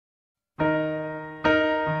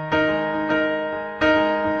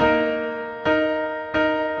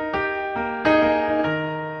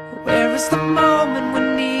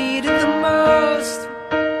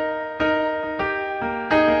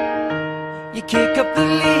You kick up the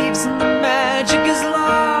leaves and the magic is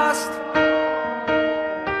lost.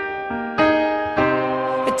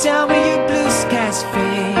 Tell me your blue skies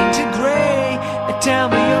fade to gray. Tell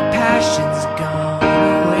me your passion's gone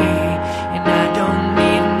away, and I don't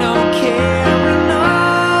need no carrying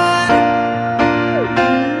on.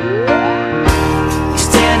 You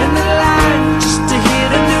stand in the line just to hit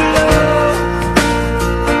a new low.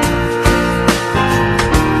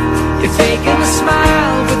 You're faking a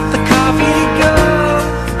smile with the coffee to go.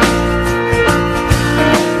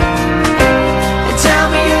 And tell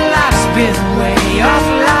me your life's been way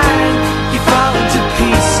offline. You fall into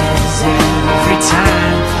pieces every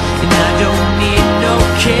time, and I don't need no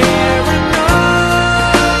carrying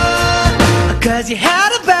on. 'Cause you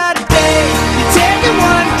had a bad day, you're taking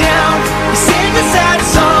one down. You sing a sad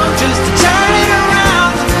song just to turn it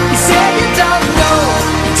around. You say you don't know,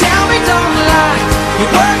 you tell me don't lie. You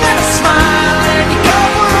work at a smile and you go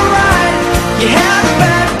for a ride. You had a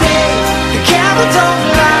bad day, the camera don't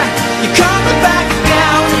lie. You're coming back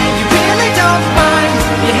down and you really don't mind.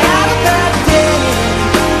 You had a bad day.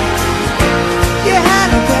 You had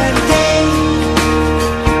a bad day.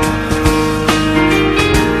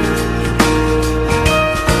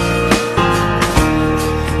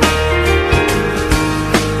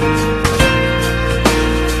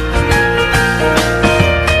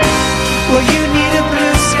 Well, you need a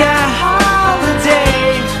blue sky holiday.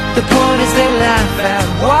 The point is they laugh at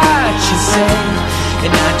what you say,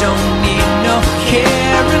 and I don't need no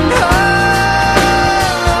carrying on.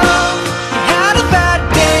 You had a bad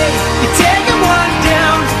day, you're taking one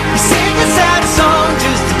down. You sing a sad song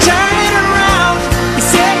just to turn it around. You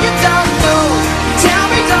say you don't know, you tell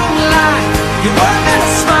me don't lie. You work at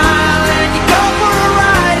a smile and you go for a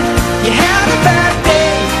ride. You had a bad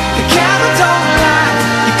day, the camera don't lie.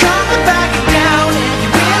 You're coming back down and you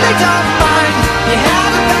really don't mind. You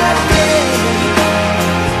had a bad day.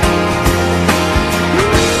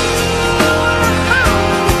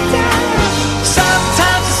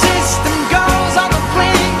 Sometimes the system goes on the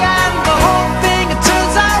blink and the whole thing it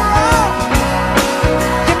turns out wrong.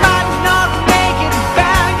 You might not make it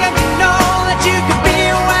back and you know that you could be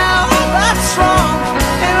well, that's wrong,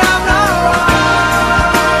 and I'm not wrong.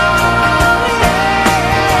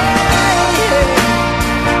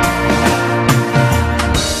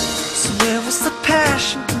 So where was the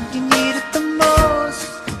passion when you needed the most?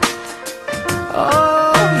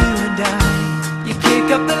 Oh, you and I, you kick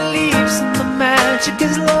up the leaves and the magic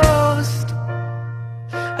is lost.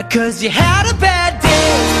 'Cause you had a bad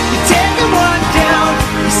day, you're taking one down.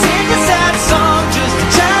 You sing a sad song just to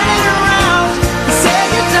turn it around. You say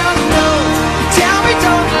you don't know, you tell me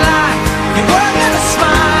don't lie. You work at a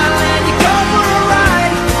smile and you go for a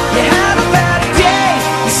ride. You had a bad day,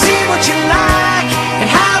 you see what you like, and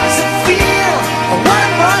how does it feel?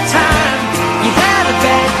 One more time, you had a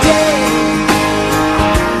bad day.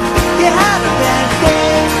 You had a bad day.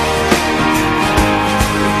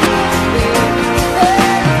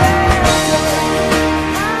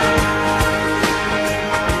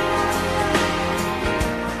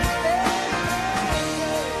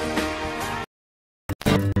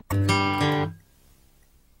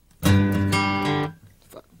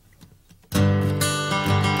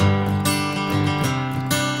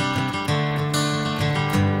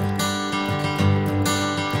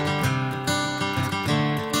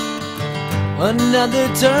 Another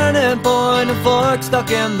turning point, a fork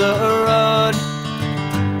stuck in the road.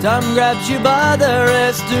 Time grabs you by the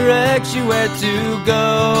wrist, directs you where to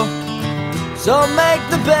go. So make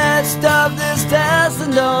the best of this test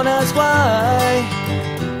and don't ask why.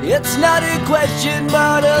 It's not a question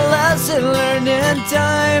but a lesson learned in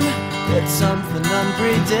time. It's something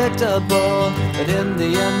unpredictable, but in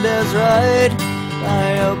the end is right.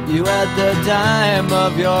 I hope you had the time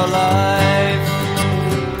of your life.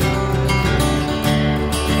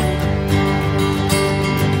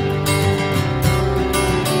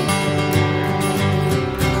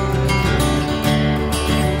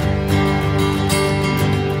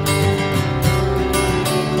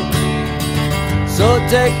 So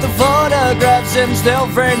take the photographs and still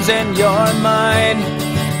frames in your mind,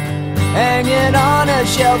 hanging on a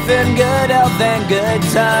shelf in good health and good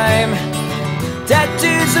time.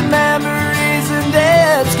 Tattoos and memories and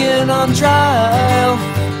dead skin on trial.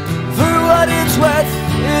 For what it's worth,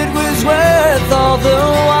 it was worth all the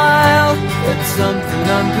while. It's something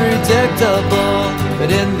unpredictable,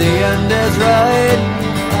 but in the end is right.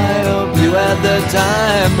 I hope you had the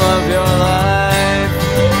time of your life.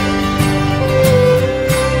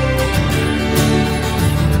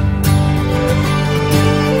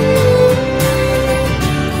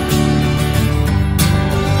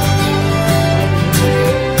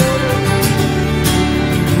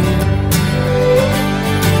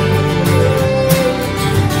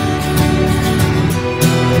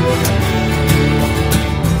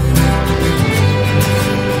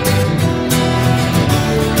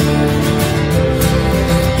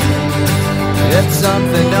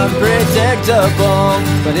 unpredictable,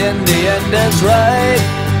 but in the end is right.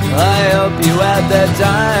 I hope you had the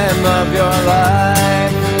time of your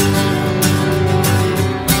life.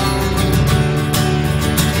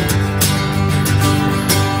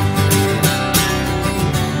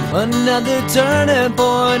 Another turning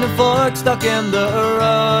point, a fork stuck in the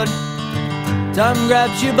road. Time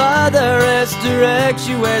grabs you by the wrist, directs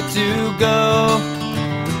you where to go.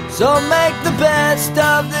 So make the best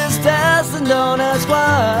of this test and don't ask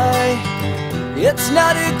why. It's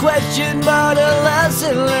not a question but a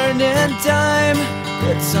lesson learned in time.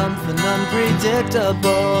 It's something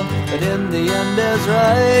unpredictable, but in the end is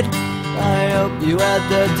right. I hope you had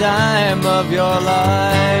the time of your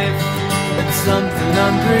life. It's something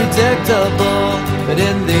unpredictable, but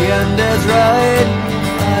in the end is right.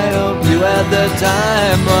 I hope you had the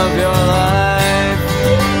time of your life.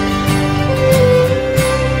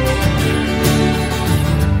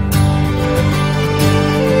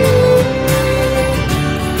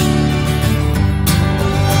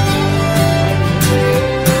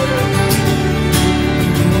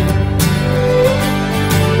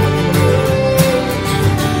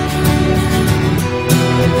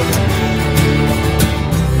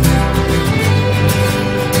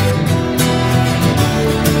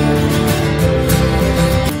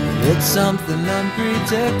 It's something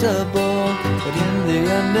unpredictable, but in the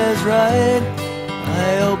end is right.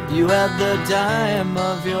 I hope you had the time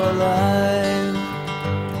of your life.